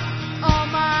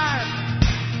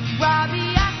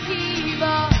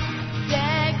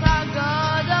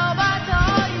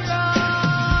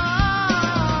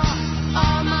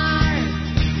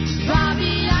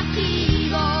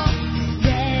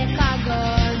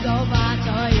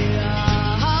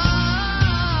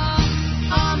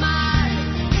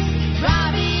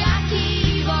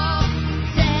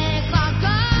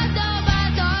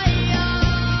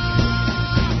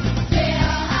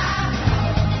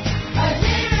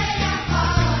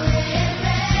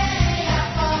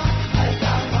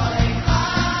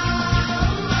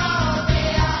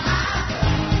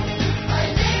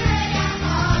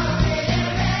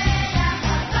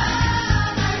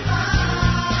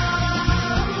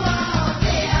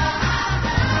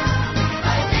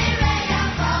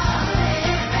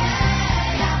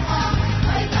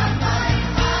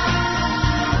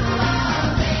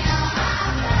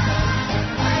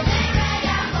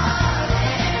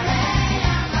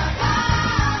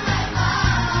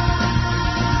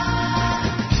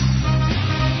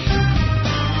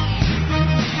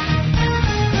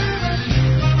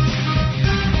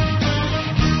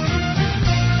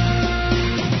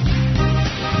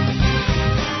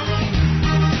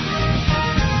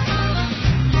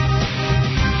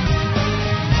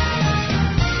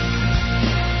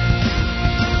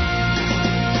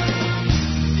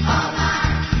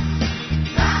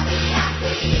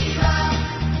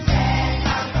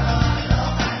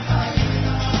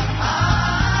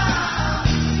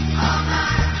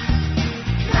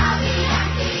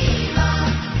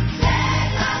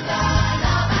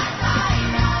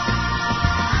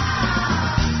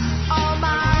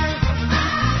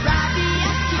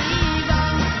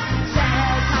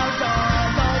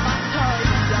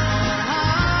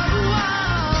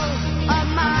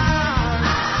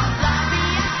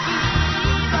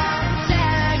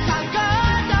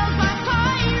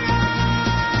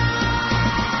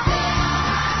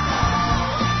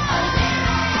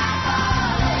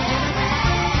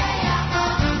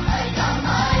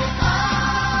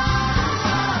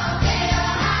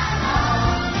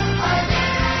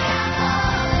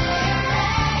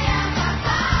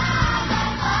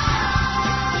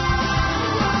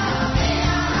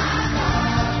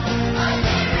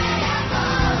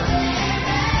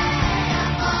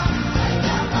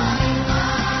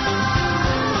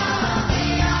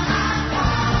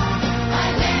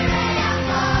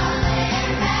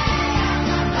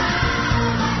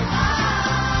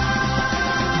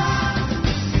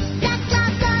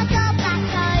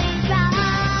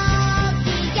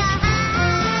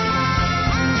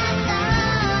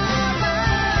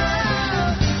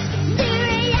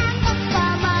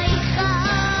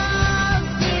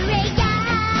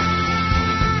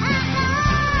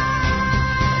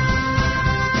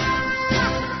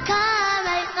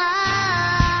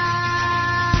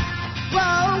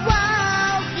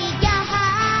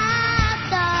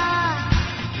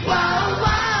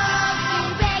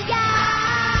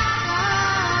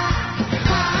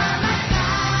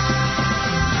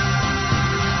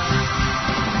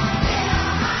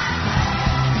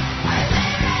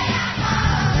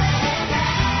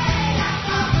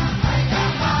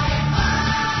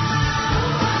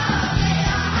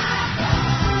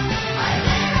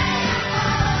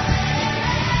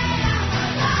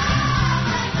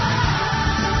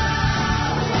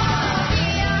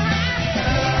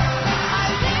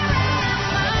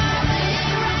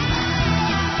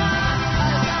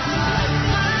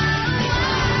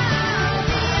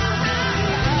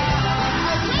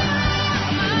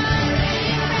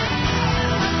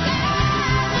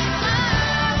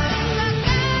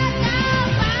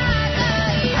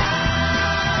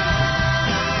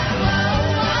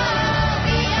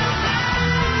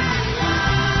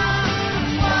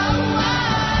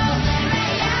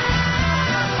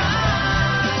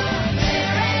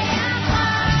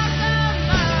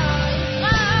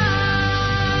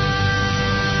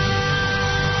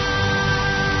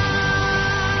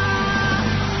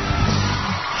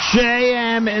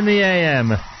 JM in the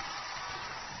AM.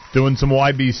 Doing some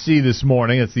YBC this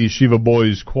morning. It's the Yeshiva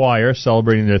Boys Choir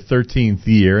celebrating their 13th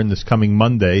year, and this coming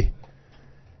Monday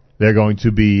they're going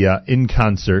to be in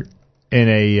concert in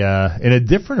a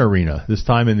different arena, this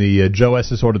time in the Joe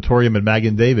Esses Auditorium at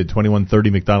Magen David, 2130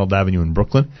 McDonald Avenue in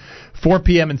Brooklyn. 4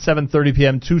 p.m. and 7:30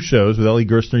 p.m., two shows with Eli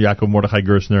Gerstner, Yaakov Mordechai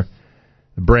Gerstner.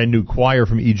 A brand new choir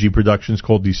from EG Productions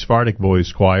called the Sephardic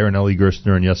Boys Choir, and Eli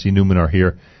Gerstner and Yossi Newman are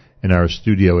here in our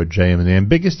studio at JM. And the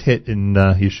biggest hit in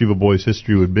Yeshiva Boys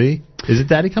history would be, is it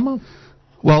Daddy Come On?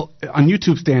 Well, on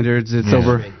YouTube standards, it's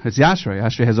Yashrei.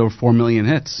 Yashrei has over 4 million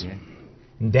hits. Yeah.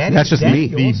 That's just me.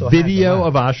 The video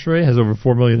of Ashrei has over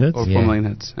 4 million hits? Over 4 million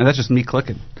hits. And that's just me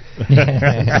clicking.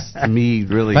 That's just me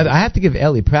really. But I have to give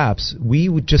Ellie props. We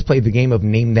would just play the game of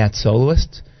Name That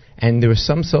Soloist, and there were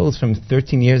some solos from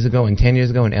 13 years ago and 10 years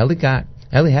ago, and Ellie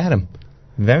had them.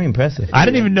 Very impressive. I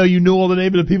didn't even know you knew all the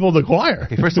names of the people in the choir.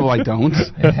 Okay, first of all, I don't.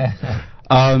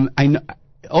 I know.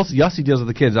 Also, Yossi deals with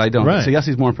the kids. I don't. Right. So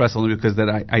Yossi's more impressed only because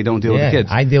that I don't deal with the kids.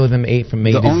 I deal with them from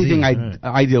A the to only Z. thing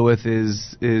I deal with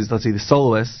is let's see, the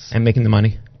soloists. And making the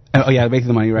money. Oh yeah, making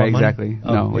the money, right? What money? Exactly.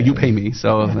 Oh, You pay me,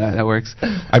 so that works.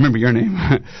 I remember your name.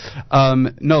 So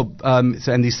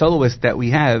and the soloists that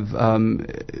we have,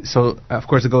 so of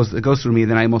course it goes through me.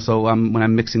 Then I'm also when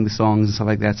I'm mixing the songs and stuff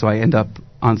like that, so I end up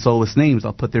on soloist names.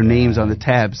 I'll put their names on the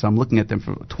tab, so I'm looking at them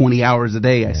for 20 hours a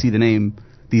day. I see the name.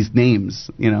 These names,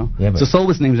 Yeah, so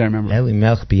soloist names I remember. Eli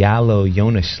Melch, Bialo,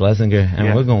 Jonas Schlesinger,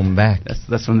 and we're going back.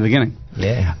 That's from the beginning.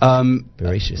 Yeah.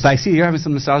 Voracious. So I see you're having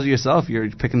some nostalgia yourself. You're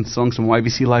picking songs from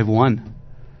YBC Live 1.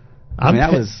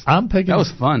 That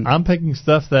was fun. I'm picking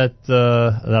stuff that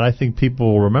I think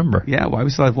people will remember. Yeah,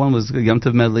 YBC Live 1 was Yom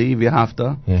Tov Medley,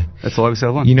 V'Hafta. Yeah. That's all YBC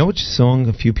Live 1. You know which song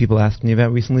a few people asked me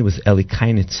about recently was Eli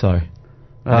Kainitzar.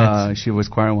 She was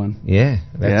choir one. Yeah,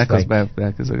 that goes back.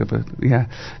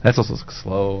 That's also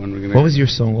slow. And what was your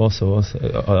song also?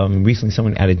 Recently,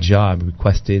 someone at a job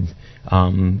requested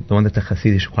the one that the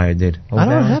Hasidic choir did. I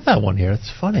don't have that one here.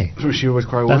 It's funny. She was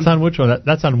choir one. That's on which one?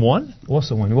 That's on one.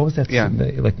 Also one. What was that? Yeah,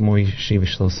 like more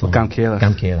yeshivish song. Gam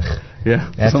Kelech.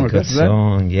 Yeah, that's a good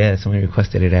song. Yeah, someone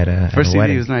requested it at a first CD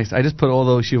wedding. Was nice. I just put all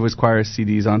those Yeshiva Choir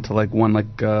CDs onto like one a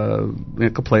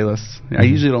playlist. Mm-hmm. I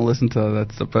usually don't listen to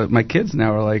that stuff, but my kids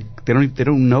now are like they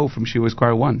don't know from Yeshiva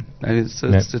Choir 1.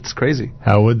 It's crazy.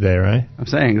 How would they, right? I'm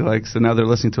saying so now they're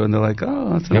listening to it and they're like,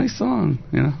 oh, it's a nice song,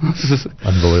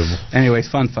 Unbelievable. Anyways,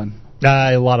 fun.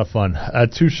 A lot of fun.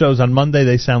 2 shows on Monday.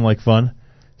 They sound like fun.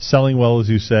 Selling well, as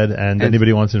you said, and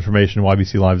anybody wants information,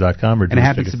 ybclive.com. And it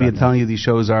happens to be, I'm telling you, these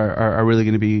shows are really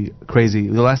going to be crazy.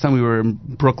 The last time we were in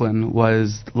Brooklyn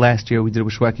was last year. We did it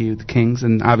with Shweki with the Kings,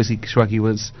 and obviously Shweki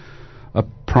was a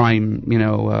prime, I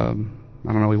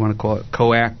don't know what you want to call it,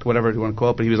 co-act, whatever you want to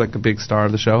call it, but he was like a big star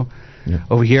of the show. Yeah.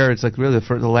 Over here, it's like really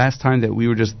the last time that we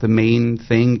were just the main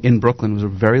thing in Brooklyn was a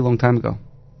very long time ago.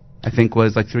 I think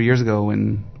was like 3 years ago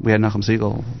when we had Nachum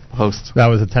Siegel host. That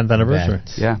was the 10th anniversary.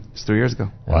 Yeah, it's 3 years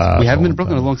ago. Wow, we haven't been in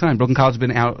Brooklyn in a long time. Brooklyn College has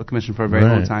been out of commission for a very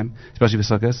long time, especially with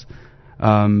Sukkot,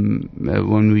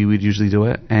 when we would usually do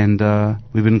it. And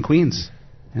we've been in Queens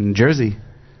and Jersey.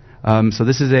 So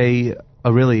this is a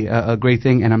really great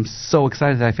thing, and I'm so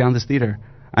excited that I found this theater.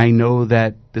 I know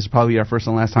that this is probably our first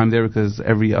and last time there because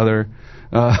every other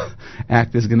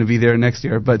act is going to be there next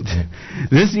year, but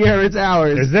this year it's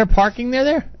ours. Is there parking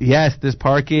there? Yes, there's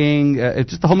parking. It's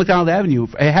just the whole McDonald Avenue.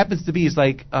 It happens to be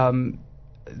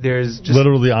there's just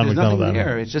literally on McDonald Avenue.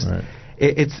 There. It's just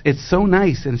it's so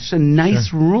nice, and it's just a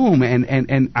nice room,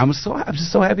 and I'm just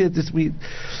so happy that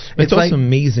it's also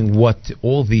amazing what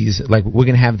all these, like, we're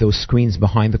going to have those screens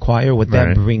behind the choir, what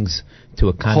that brings to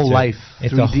a concert. Whole life.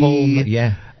 It's 3D, a whole,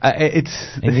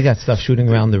 and you got stuff shooting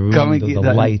around the room,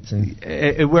 the lights, and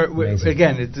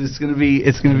again, it's going to be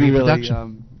really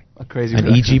a crazy an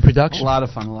EG production. A lot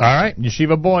of fun. All right,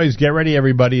 Yeshiva Boys, get ready,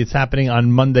 everybody. It's happening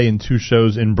on Monday in 2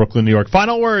 shows in Brooklyn, New York.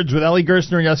 Final words with Eli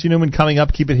Gerstner and Yossi Newman coming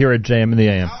up. Keep it here at JM in the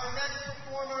AM.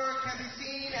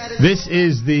 This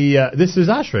is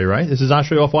Ashrei, right? This is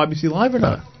Ashrei off YBC Live or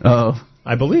not? Oh.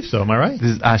 I believe so. Am I right?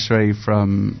 This is Ashrei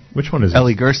from... Which one is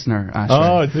Eli Gerstner. Ashrei.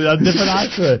 Oh, it's a different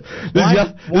Ashrei. This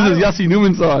is Yossi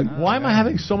Newman's song. Why am I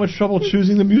having so much trouble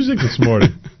choosing the music this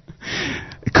morning?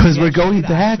 Because we're going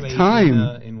back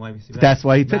time. In YBC. That's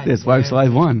why he picked this. YBC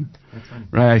Live 1.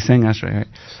 Right, I sang Ashrei. Right?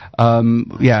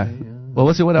 Yeah. Well,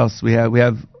 let's see what else we have. We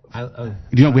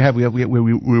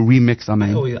remix on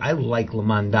me. I like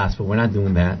Laman Das, but we're not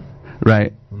doing that.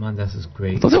 Right. Laman Das is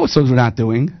great. Those are what songs we're not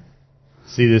doing.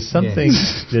 See, there's something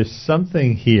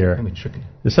here.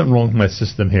 There's something wrong with my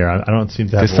system here. I don't seem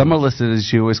to have. Some are listed as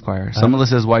Jewish Choir. Some are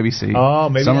listed as YBC. Oh,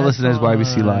 maybe some are listed as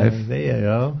YBC Live. There you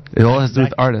go. It all has to do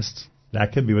with artists.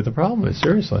 That could be what the problem is.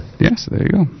 Seriously. Yeah, so there you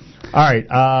go. All right.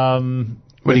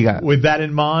 What do you got? With that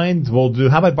in mind, we'll do.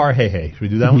 How about Bar Hey Hey? Should we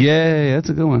do that one? Yeah, that's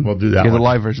a good one. We'll do that. Get one. the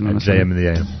live version on At this JM one. in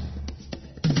the AM.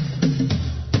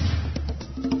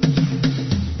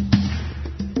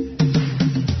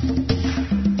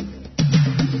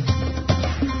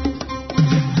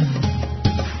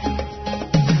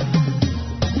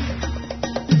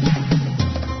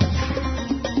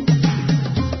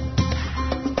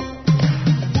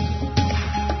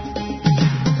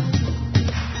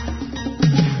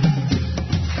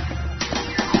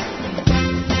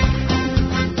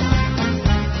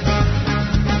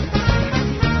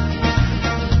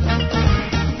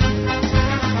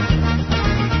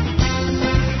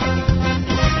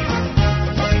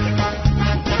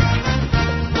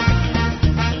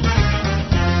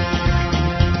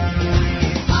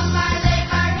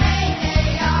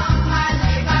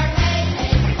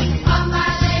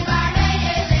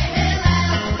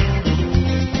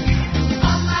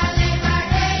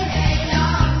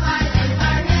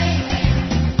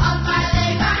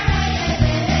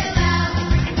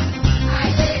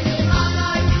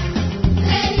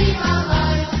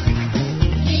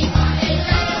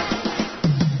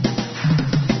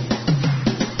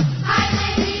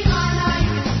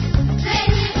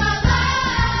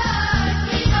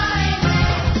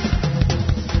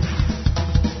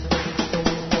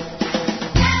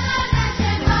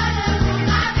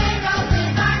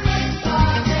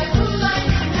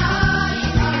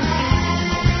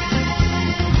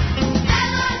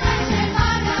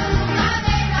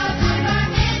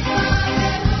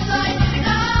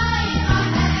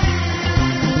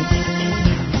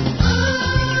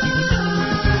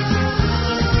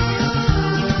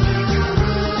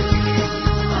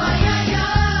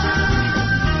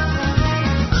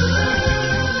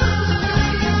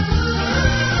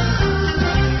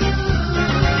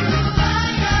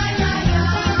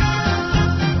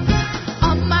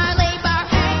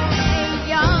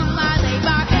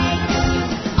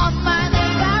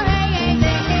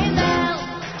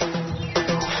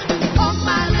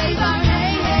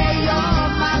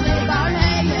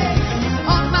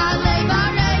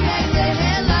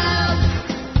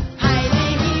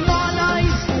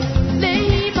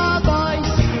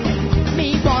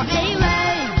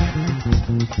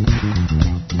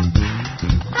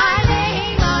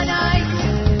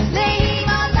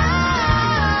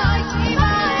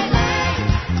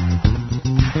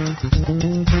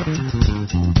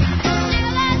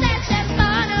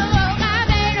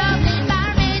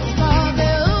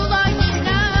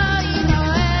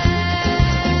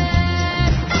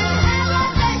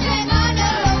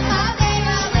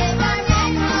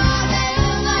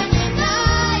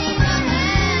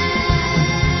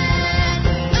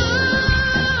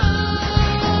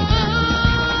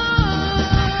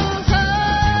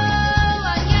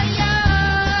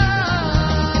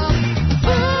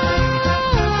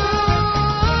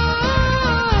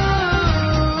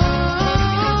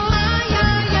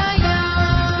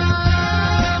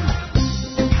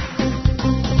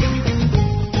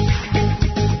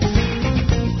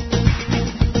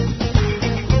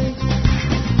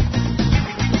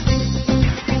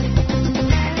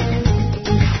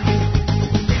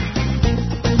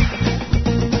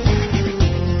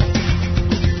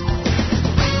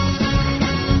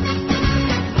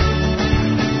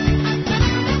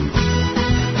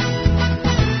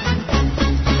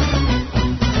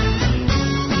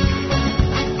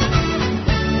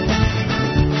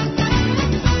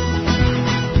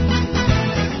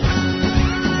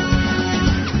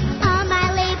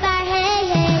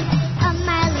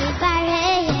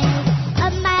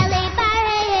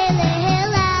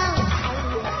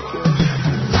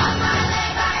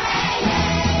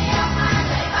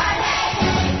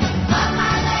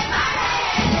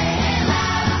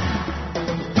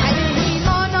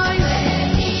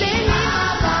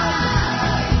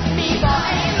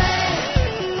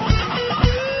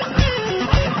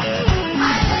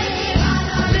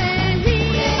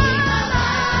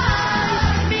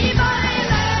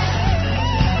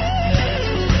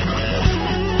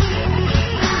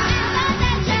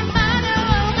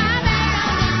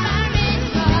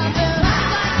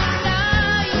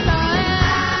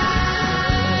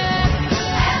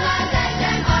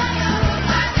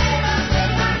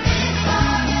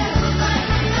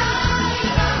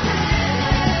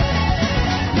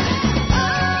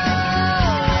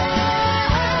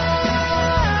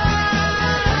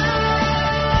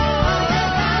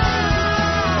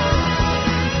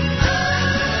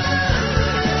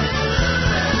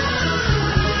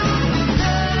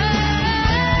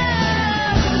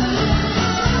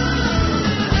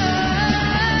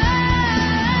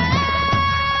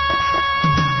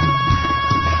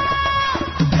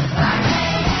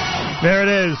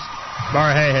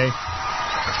 Bar Hey Hey.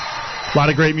 A lot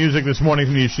of great music this morning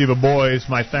from the Yeshiva Boys.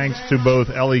 My thanks to both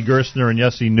Ellie Gerstner and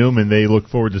Yossi Newman. They look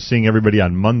forward to seeing everybody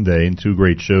on Monday in two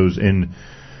great shows in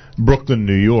Brooklyn,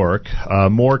 New York.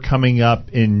 More coming up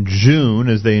in June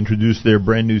as they introduce their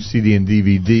brand new CD and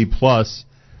DVD. Plus,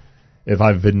 if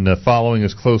I've been following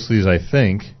as closely as I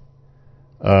think,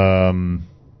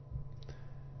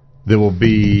 there will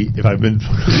be, if I've been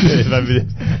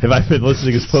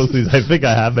listening as closely as I think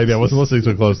I have, maybe I wasn't listening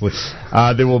so closely,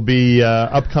 there will be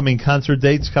upcoming concert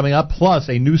dates coming up, plus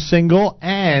a new single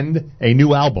and a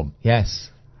new album. Yes.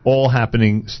 All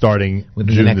happening starting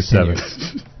Within June the the next 10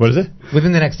 7th. What is it?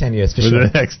 Within the next 10 years, for Within sure.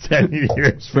 the next 10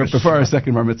 years. Before our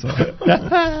second bar mitzvah.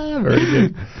 Very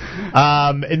good.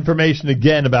 Information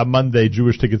again about Monday,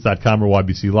 JewishTickets.com or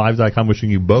YBCLive.com. Wishing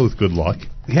you both good luck.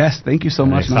 Yes, thank you so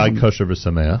much. Chag Kosher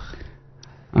V'Sameach.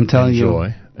 I'm telling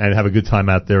Enjoy. And have a good time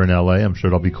out there in L.A. I'm sure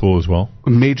it'll be cool as well.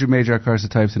 Major akarsa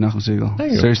types to Nachum Segal.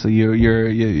 Thank you. Seriously,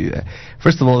 you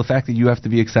first of all, the fact that you have to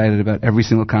be excited about every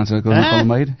single concert that goes on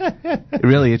Cholamayid,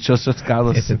 really, it shows such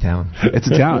godless. It's a talent. It's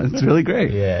a talent. It's really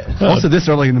great. Yeah. Also, this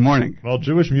early in the morning. Well,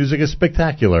 Jewish music is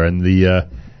spectacular, and there's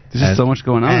just so much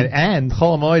going on. And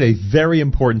Chol Hamoed, a very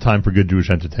important time for good Jewish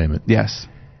entertainment. Yes.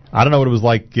 I don't know what it was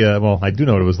like. Well, I do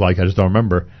know what it was like. I just don't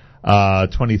remember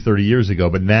 20, 30 years ago.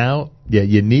 But now, yeah,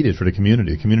 you need it for the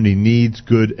community. The community needs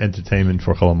good entertainment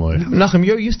for Chol Hamoed. Nachum,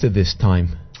 you're used to this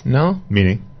time, no?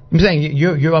 Meaning? I'm saying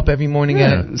you're up every morning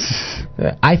Yeah.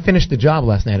 I finished the job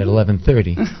last night at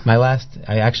 11:30.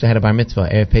 I actually had a bar mitzvah,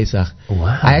 Erev Pesach.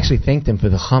 Wow. I actually thanked him for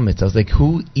the chametz. I was like,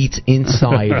 who eats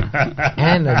inside?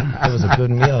 And it was a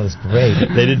good meal. It was great.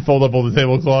 They didn't fold up all the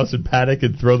tablecloths and panic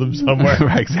and throw them somewhere.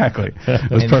 Right, exactly.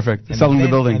 It was perfect. And Selling then,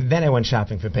 the building. And then I went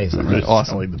shopping for Pesach.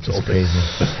 Awesome. Just crazy.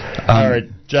 All right,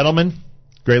 gentlemen,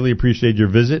 greatly appreciate your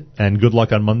visit, and good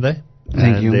luck on Monday.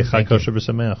 Thank you. Chag Kosher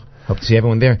V'Sameach. Hope to see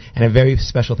everyone there. And a very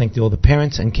special thank you to all the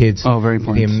parents and kids Oh, very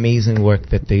for the important. amazing work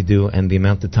that they do and the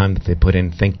amount of time that they put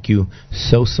in. Thank you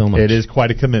so much. It is quite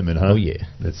a commitment, huh? Oh, yeah.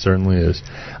 It certainly is.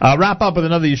 Wrap up with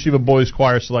another Yeshiva Boys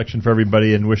Choir selection for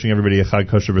everybody, and wishing everybody a Chag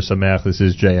Kosher V'Sameach. This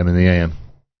is JM in the AM.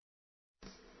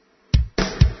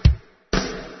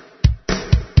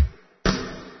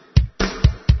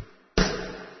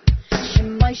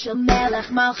 של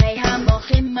מלך מלכי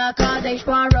המלכים הקדוש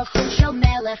ברוך הוא של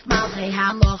מלך מלכי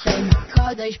המלכים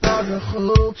הקדוש ברוך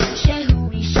הוא שהוא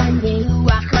ראשון והוא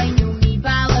אחרון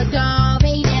מבלעדיו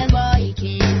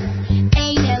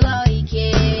אין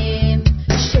אלוהים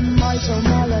שמוי של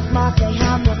מלך מלכי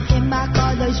המלכים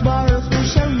הקדוש ברוך הוא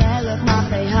של מלך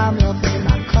מלכי המלכים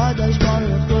הקדוש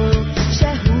ברוך הוא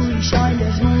שהוא ראשון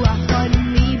והוא אחרון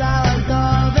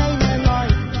מבלעדיו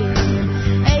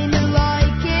אין אלוהים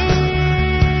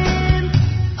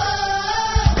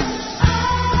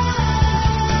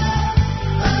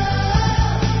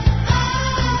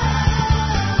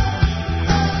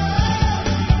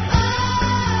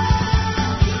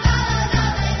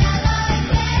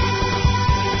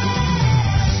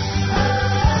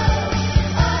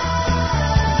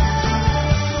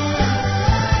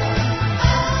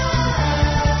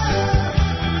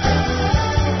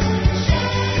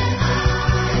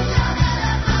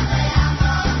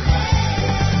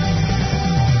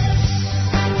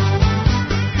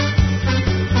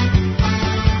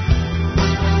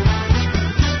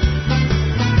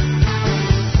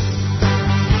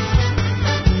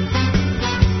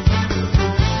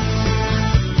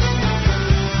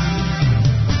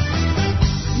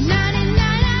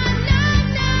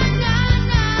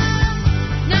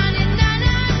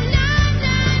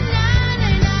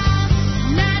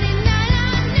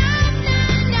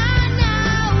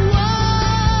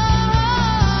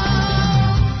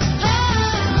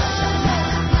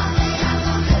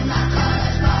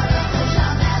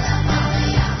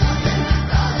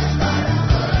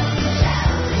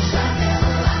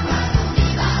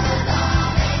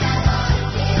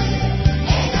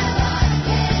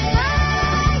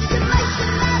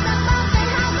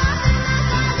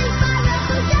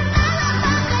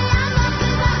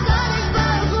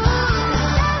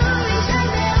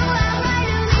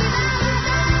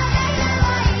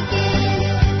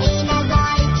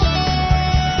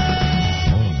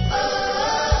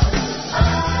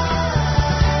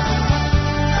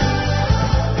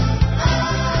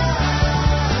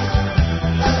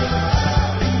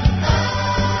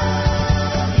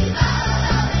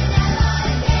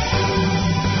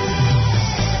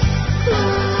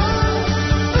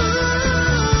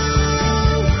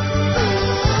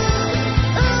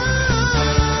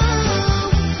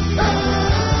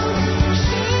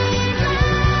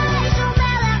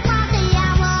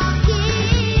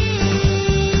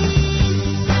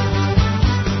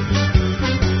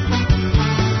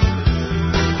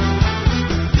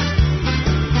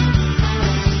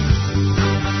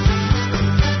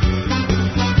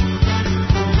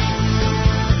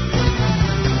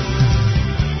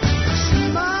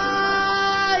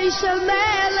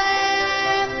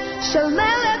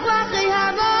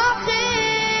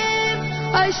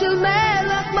של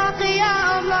מלך מלכי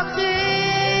המלכים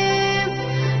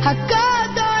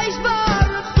הקדוש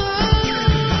ברוך הוא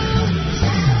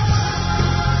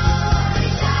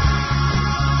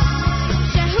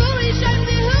שהוא ראשון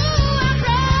והוא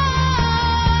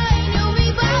אחרון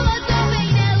ומבלעתו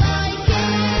בין אלוהים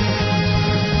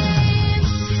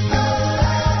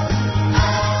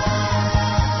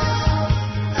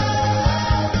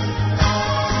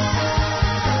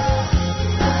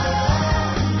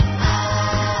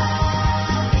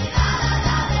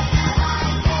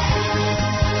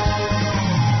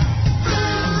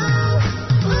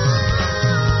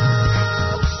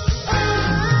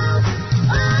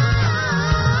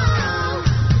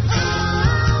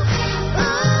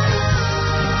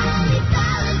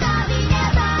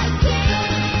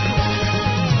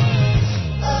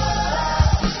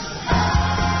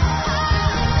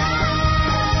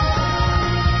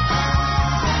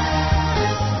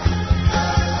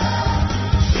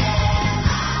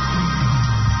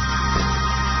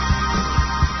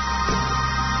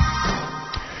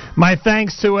My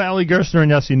thanks to Ellie Gerstner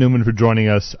and Yossi Newman for joining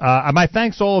us. My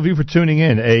thanks to all of you for tuning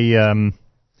in. A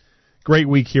great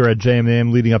week here at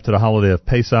JMM leading up to the holiday of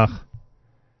Pesach.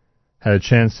 Had a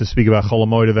chance to speak about Chol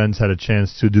Hamoed events, had a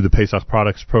chance to do the Pesach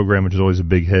Products program, which is always a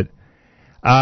big hit.